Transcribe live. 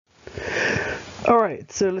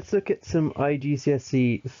Alright, so let's look at some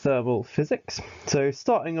iGCSE thermal physics. So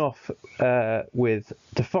starting off with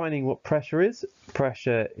defining what pressure is.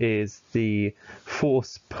 Pressure is the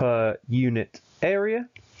force per unit area,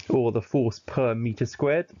 or the force per meter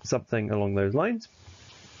squared, something along those lines.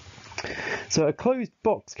 So a closed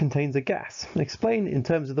box contains a gas. Explain in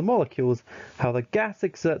terms of the molecules how the gas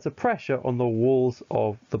exerts a pressure on the walls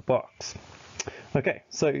of the box. Okay,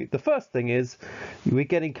 so the first thing is we're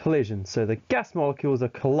getting collision. So the gas molecules are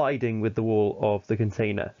colliding with the wall of the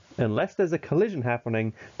container. Unless there's a collision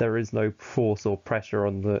happening, there is no force or pressure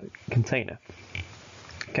on the container.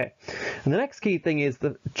 Okay, and the next key thing is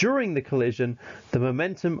that during the collision, the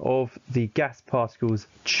momentum of the gas particles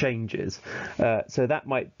changes. So that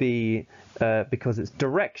might be because its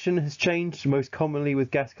direction has changed, most commonly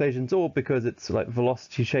with gas collisions, or because its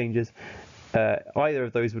velocity changes. Either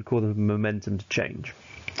of those would cause the momentum to change.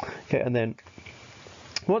 Okay, and then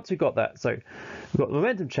once we've got that, so we've got the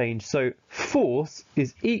momentum change, so force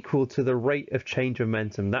is equal to the rate of change of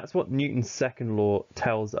momentum. That's what Newton's second law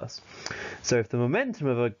tells us. So if the momentum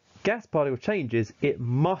of a gas particle changes, it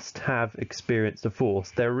must have experienced a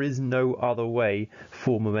force. There is no other way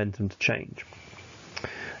for momentum to change.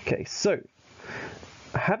 Okay, so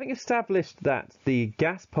having established that the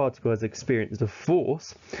gas particle has experienced a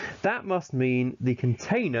force, that must mean the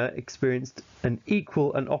container experienced an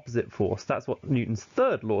equal and opposite force. That's what Newton's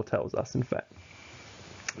third law tells us, in fact.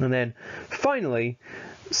 And then finally,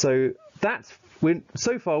 so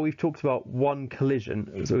far we've talked about one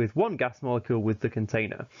collision, so with one gas molecule with the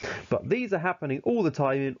container, but these are happening all the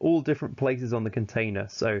time in all different places on the container.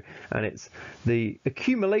 And it's the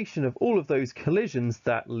accumulation of all of those collisions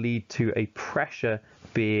that lead to a pressure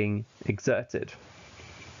being exerted.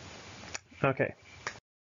 Okay.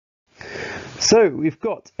 So we've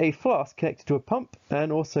got a flask connected to a pump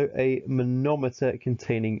and also a manometer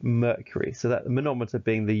containing mercury. So that the manometer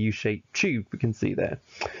being the U-shaped tube we can see there.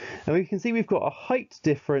 And we can see we've got a height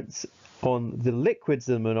difference on the liquids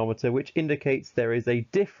of the manometer, which indicates there is a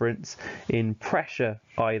difference in pressure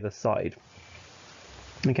either side.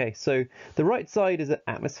 Okay, so the right side is at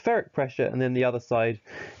atmospheric pressure, and then the other side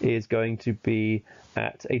is going to be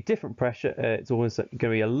at a different pressure. It's almost going to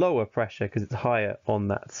be a lower pressure because it's higher on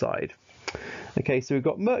that side. Okay, so we've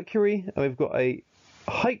got mercury, and we've got a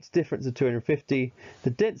height difference of 250. The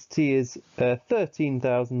density is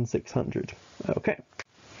 13,600. Okay.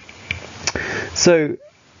 So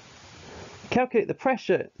calculate the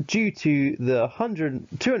pressure due to the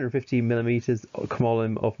 250 millimeters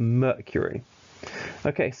column of mercury.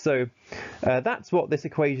 Okay, so that's what this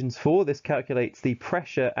equation's for. This calculates the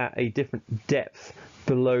pressure at a different depth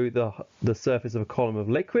below the surface of a column of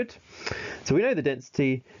liquid. So we know the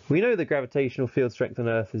density, we know the gravitational field strength on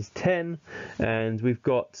Earth is 10, and we've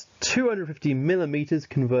got 250 millimeters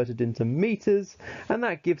converted into meters, and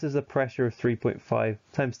that gives us a pressure of 3.5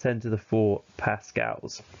 times 10 to the 4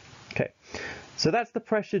 pascals. Okay, so that's the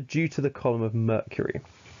pressure due to the column of mercury.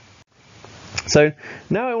 So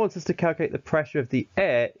now I want us to calculate the pressure of the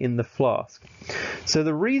air in the flask. So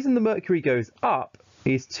the reason the mercury goes up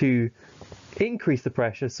is to increase the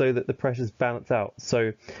pressure so that the pressures balance out.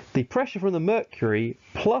 So the pressure from the mercury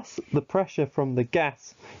plus the pressure from the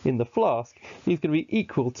gas in the flask is going to be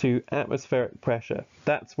equal to atmospheric pressure.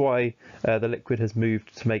 That's why the liquid has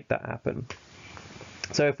moved to make that happen.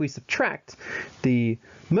 So if we subtract the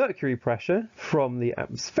mercury pressure from the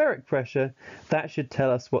atmospheric pressure, that should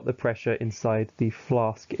tell us what the pressure inside the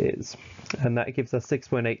flask is. And that gives us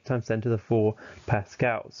 6.8 times 10 to the 4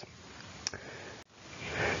 pascals.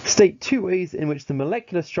 State two ways in which the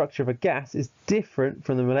molecular structure of a gas is different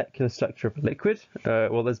from the molecular structure of a liquid.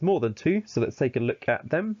 Well, there's more than two, so let's take a look at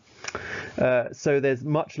them. So there's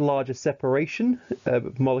much larger separation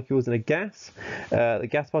of molecules in a gas. The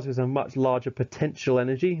gas particles have much larger potential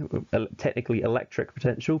energy, technically electric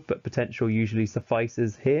potential, but potential usually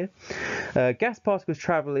suffices here. Gas particles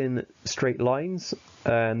travel in straight lines,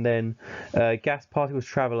 and then gas particles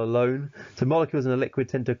travel alone. So molecules in a liquid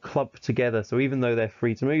tend to clump together, so even though they're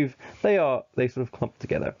free to move, they sort of clump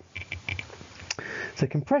together. So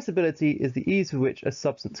compressibility is the ease with which a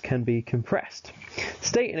substance can be compressed.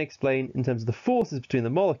 State and explain in terms of the forces between the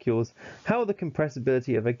molecules how the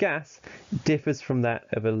compressibility of a gas differs from that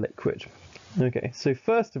of a liquid. Okay, so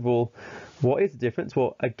first of all, what is the difference?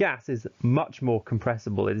 Well, a gas is much more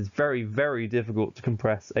compressible. It is very, very difficult to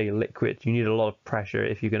compress a liquid. You need a lot of pressure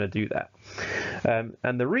if you're going to do that.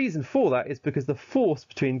 And the reason for that is because the force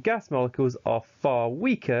between gas molecules are far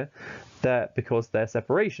weaker because their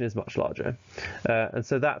separation is much larger. And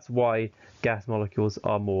so that's why gas molecules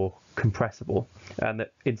are more compressible and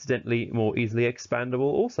incidentally more easily expandable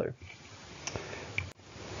also.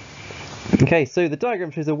 Okay, so the diagram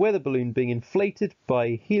shows a weather balloon being inflated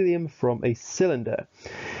by helium from a cylinder.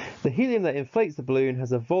 The helium that inflates the balloon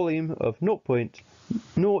has a volume of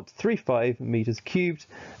 0.035 meters cubed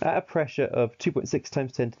at a pressure of 2.6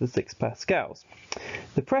 times 10 to the 6 pascals.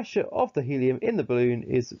 The pressure of the helium in the balloon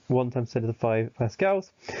is 1 times 10 to the 5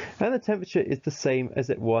 pascals, and the temperature is the same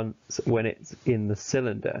as it was when it's in the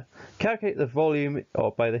cylinder. Calculate the volume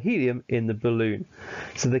by the helium in the balloon.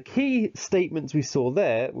 So the key statements we saw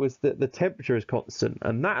there was that the temperature is constant,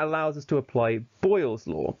 and that allows us to apply Boyle's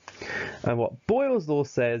law. And what Boyle's law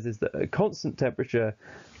says is that a constant temperature,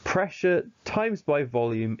 pressure times by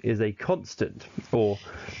volume is a constant, or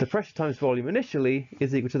the pressure times volume initially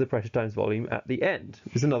is equal to the pressure times volume at the end,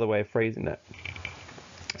 is another way of phrasing that.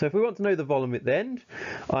 So if we want to know the volume at the end,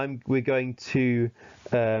 we're going to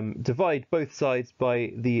divide both sides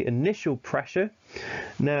by the initial pressure.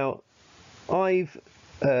 Now, I've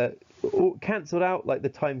cancelled out like the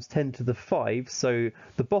times 10 to the 5, so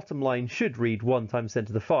the bottom line should read 1 times 10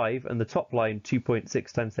 to the 5 and the top line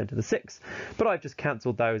 2.6 times 10 to the 6, but I've just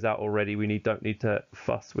cancelled those out already. We don't need to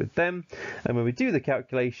fuss with them, and when we do the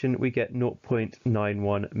calculation we get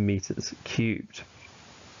 0.91 meters cubed.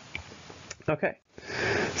 Okay,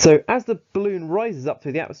 so as the balloon rises up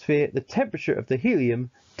through the atmosphere, the temperature of the helium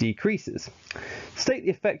decreases. State the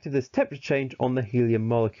effect of this temperature change on the helium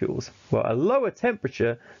molecules. Well, a lower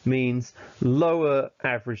temperature means lower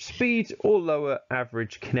average speed or lower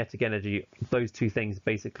average kinetic energy. Those two things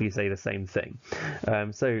basically say the same thing.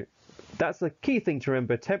 So that's the key thing to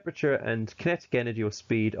remember. Temperature and kinetic energy or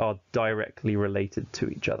speed are directly related to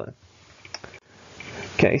each other.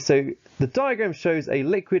 Okay, so the diagram shows a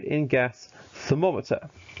liquid in gas thermometer.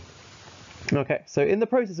 Okay, so in the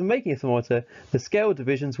process of making a thermometer, the scale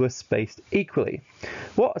divisions were spaced equally.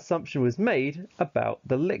 What assumption was made about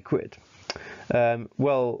the liquid? One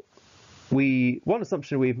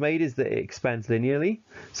assumption we've made is that it expands linearly.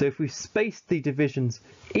 So if we space the divisions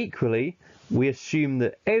equally, we assume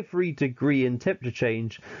that every degree in temperature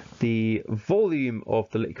change, the volume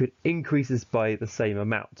of the liquid increases by the same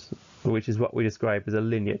amount, which is what we describe as a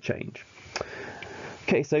linear change.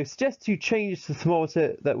 Okay, so suggest two changes to the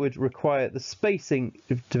thermometer that would require the spacing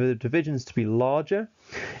of the divisions to be larger.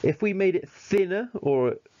 If we made it thinner,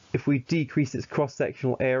 or if we decrease its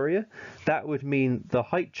cross-sectional area, that would mean the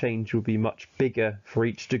height change would be much bigger for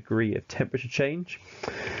each degree of temperature change.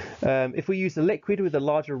 If we use a liquid with a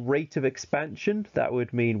larger rate of expansion, that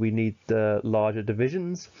would mean we need the larger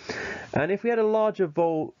divisions. And if we had a larger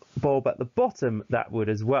bulb at the bottom, that would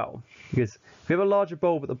as well. Because if we have a larger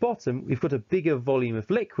bulb at the bottom, we've got a bigger volume of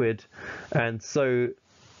liquid. And so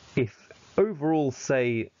if overall,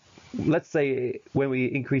 let's say when we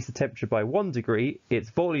increase the temperature by 1 degree, its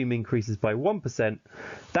volume increases by 1%,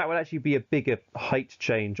 that would actually be a bigger height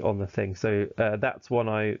change on the thing. So that's one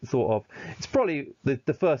I thought of. It's probably,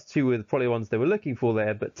 the first two were probably ones they were looking for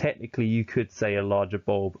there, but technically you could say a larger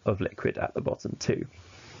bulb of liquid at the bottom too.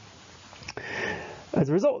 As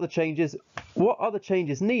a result of the changes, what are the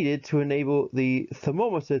changes needed to enable the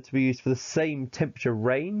thermometer to be used for the same temperature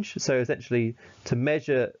range? So essentially to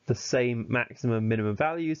measure the same maximum and minimum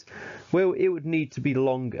values, well, it would need to be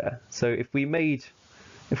longer. So if we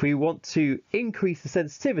want to increase the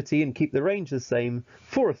sensitivity and keep the range the same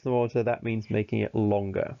for a thermometer, that means making it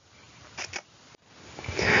longer.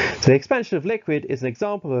 So the expansion of liquid is an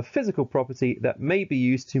example of a physical property that may be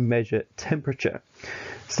used to measure temperature.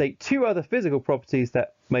 State two other physical properties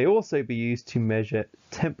that may also be used to measure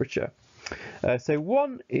temperature. So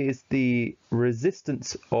one is the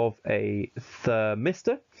resistance of a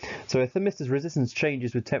thermistor. So a thermistor's resistance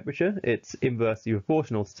changes with temperature. It's inversely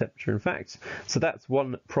proportional to temperature, in fact. So that's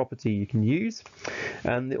one property you can use.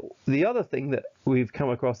 And the other thing that we've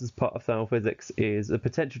come across as part of thermal physics is a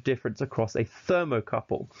potential difference across a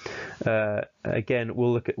thermocouple. Again,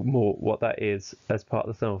 we'll look at more what that is as part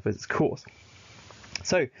of the thermal physics course.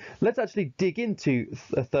 So let's actually dig into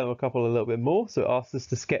a thermocouple a little bit more. So it asks us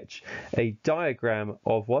to sketch a diagram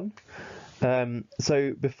of one.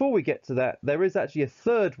 So before we get to that, there is actually a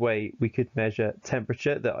third way we could measure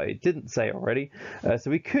temperature that I didn't say already. So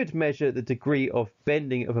we could measure the degree of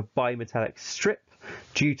bending of a bimetallic strip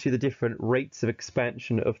due to the different rates of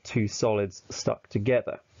expansion of two solids stuck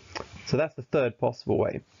together. So that's the third possible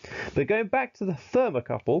way. But going back to the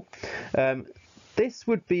thermocouple, this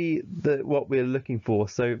would be what we're looking for.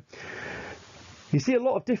 So you see a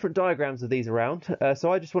lot of different diagrams of these around.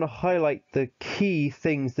 So I just want to highlight the key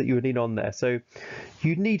things that you would need on there. So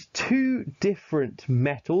you need two different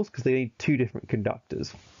metals because they need two different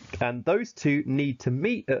conductors. And those two need to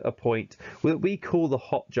meet at a point that we call the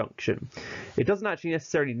hot junction. It doesn't actually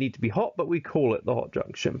necessarily need to be hot, but we call it the hot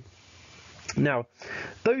junction. Now,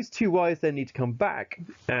 those two wires then need to come back,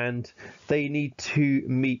 and they need to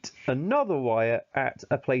meet another wire at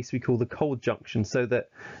a place we call the cold junction, so that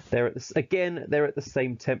they're at the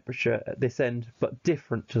same temperature at this end, but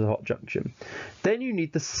different to the hot junction. Then you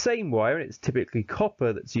need the same wire, and it's typically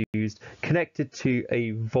copper that's used, connected to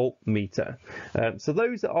a voltmeter. So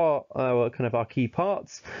those are our key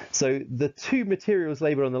parts. So the two materials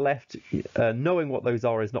labeled on the left, knowing what those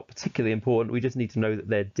are is not particularly important. We just need to know that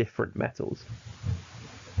they're different metals.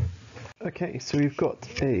 Okay, so we've got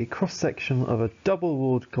a cross-section of a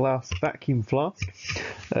double-walled glass vacuum flask.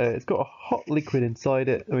 It's got a hot liquid inside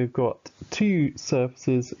it, and we've got two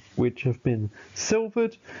surfaces which have been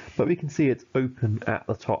silvered, but we can see it's open at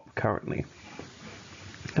the top currently.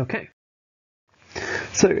 Okay,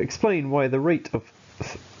 so explain why the rate of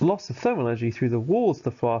loss of thermal energy through the walls of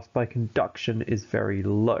the flask by conduction is very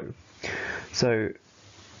low. So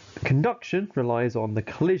conduction relies on the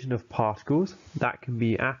collision of particles. That can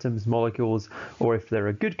be atoms, molecules, or if they're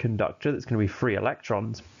a good conductor, that's going to be free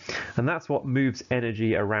electrons. And that's what moves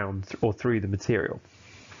energy around or through the material.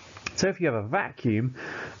 So if you have a vacuum,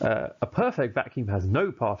 a perfect vacuum has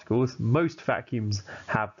no particles. Most vacuums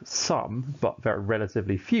have some, but very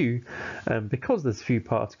relatively few. Because there's few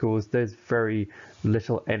particles, there's very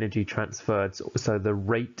little energy transferred, so the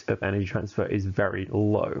rate of energy transfer is very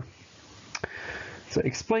low. So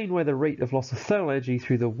explain why the rate of loss of thermal energy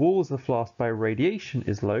through the walls of the flask by radiation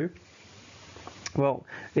is low. Well,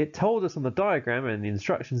 it told us on the diagram and the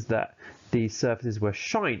instructions that these surfaces were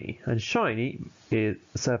shiny, and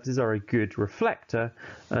surfaces are a good reflector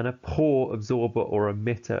and a poor absorber or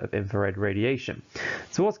emitter of infrared radiation.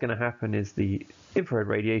 So what's going to happen is the infrared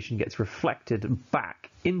radiation gets reflected back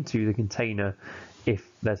into the container. If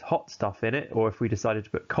there's hot stuff in it, or if we decided to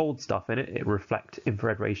put cold stuff in it, it will reflect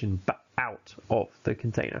infrared radiation back out of the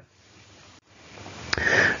container.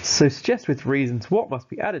 So suggest with reasons what must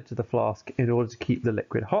be added to the flask in order to keep the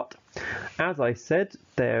liquid hot. As I said,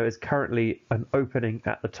 there is currently an opening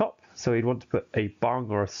at the top, so we'd want to put a bung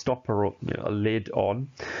or a stopper or a lid on,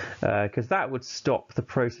 because that would stop the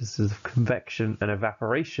processes of convection and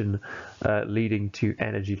evaporation leading to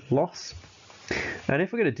energy loss. And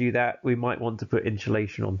if we're going to do that, we might want to put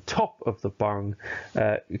insulation on top of the bung,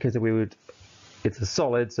 because it's a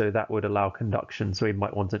solid, so that would allow conduction. So we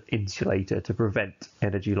might want an insulator to prevent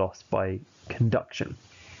energy loss by conduction.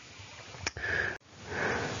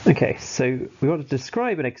 Okay, so we want to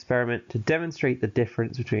describe an experiment to demonstrate the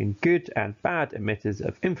difference between good and bad emitters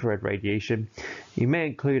of infrared radiation. You may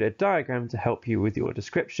include a diagram to help you with your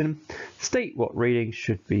description. State what readings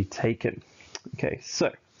should be taken. Okay,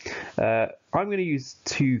 so I'm going to use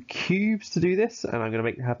two cubes to do this, and I'm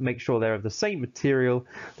going to make sure they're of the same material,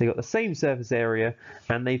 they've got the same surface area,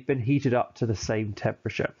 and they've been heated up to the same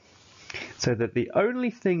temperature. So that the only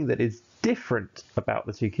thing that is different about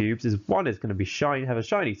the two cubes is one is going to be have a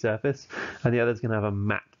shiny surface, and the other is going to have a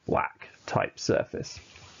matte black type surface.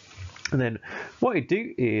 And then what I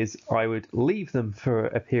do is I would leave them for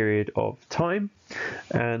a period of time,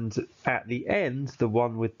 and at the end, the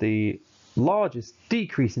one with the largest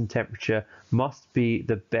decrease in temperature must be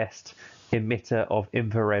the best emitter of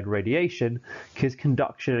infrared radiation, because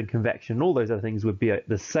conduction and convection and all those other things would be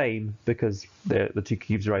the same because the two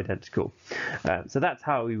cubes are identical. So that's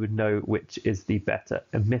how we would know which is the better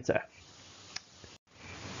emitter.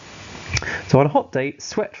 So on a hot day,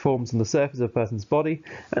 sweat forms on the surface of a person's body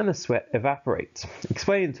and the sweat evaporates.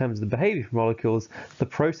 Explain in terms of the behavior of molecules the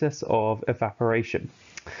process of evaporation.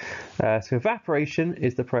 So evaporation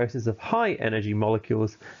is the process of high energy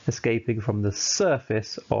molecules escaping from the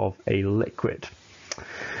surface of a liquid.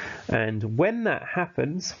 And when that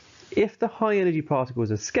happens, if the high energy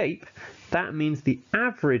particles escape, that means the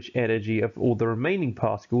average energy of all the remaining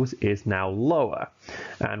particles is now lower.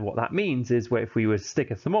 And what that means is if we were to stick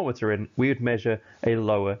a thermometer in, we would measure a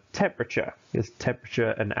lower temperature, because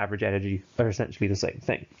temperature and average energy are essentially the same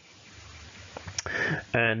thing.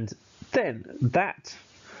 And then that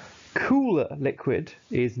cooler liquid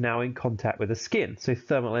is now in contact with the skin, so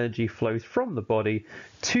thermal energy flows from the body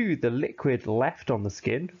to the liquid left on the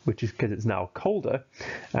skin, which is because it's now colder,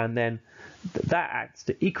 and then that acts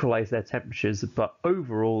to equalize their temperatures, but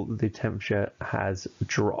overall the temperature has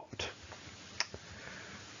dropped.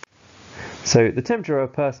 So the temperature of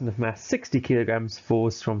a person of mass 60 kilograms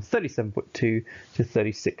falls from 37.2 to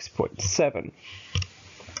 36.7.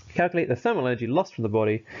 Calculate the thermal energy lost from the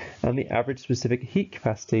body, and the average specific heat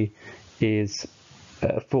capacity is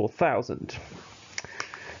 4,000.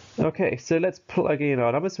 Okay, so let's plug in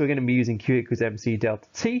our numbers. So we're going to be using Q equals mc delta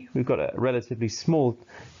T. We've got a relatively small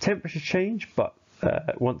temperature change, but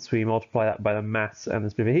once we multiply that by the mass and the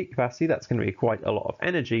specific heat capacity, that's going to be quite a lot of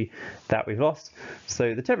energy that we've lost.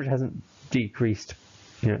 So the temperature hasn't decreased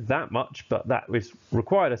that much, but that was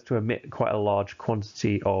required us to emit quite a large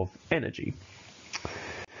quantity of energy.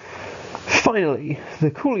 Finally,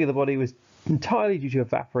 the cooling of the body was entirely due to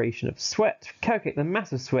evaporation of sweat. Calculate the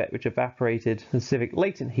mass of sweat which evaporated. The specific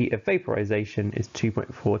latent heat of vaporization is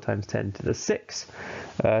 2.4 times 10 to the 6.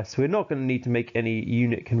 So we're not going to need to make any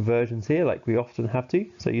unit conversions here like we often have to.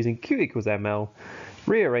 So using Q equals ml,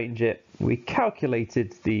 rearrange it. We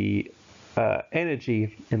calculated the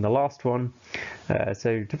energy in the last one,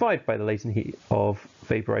 so divide by the latent heat of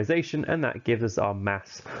vaporization, and that gives us our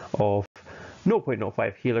mass of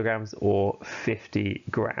 0.05 kilograms or 50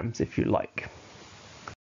 grams if you like.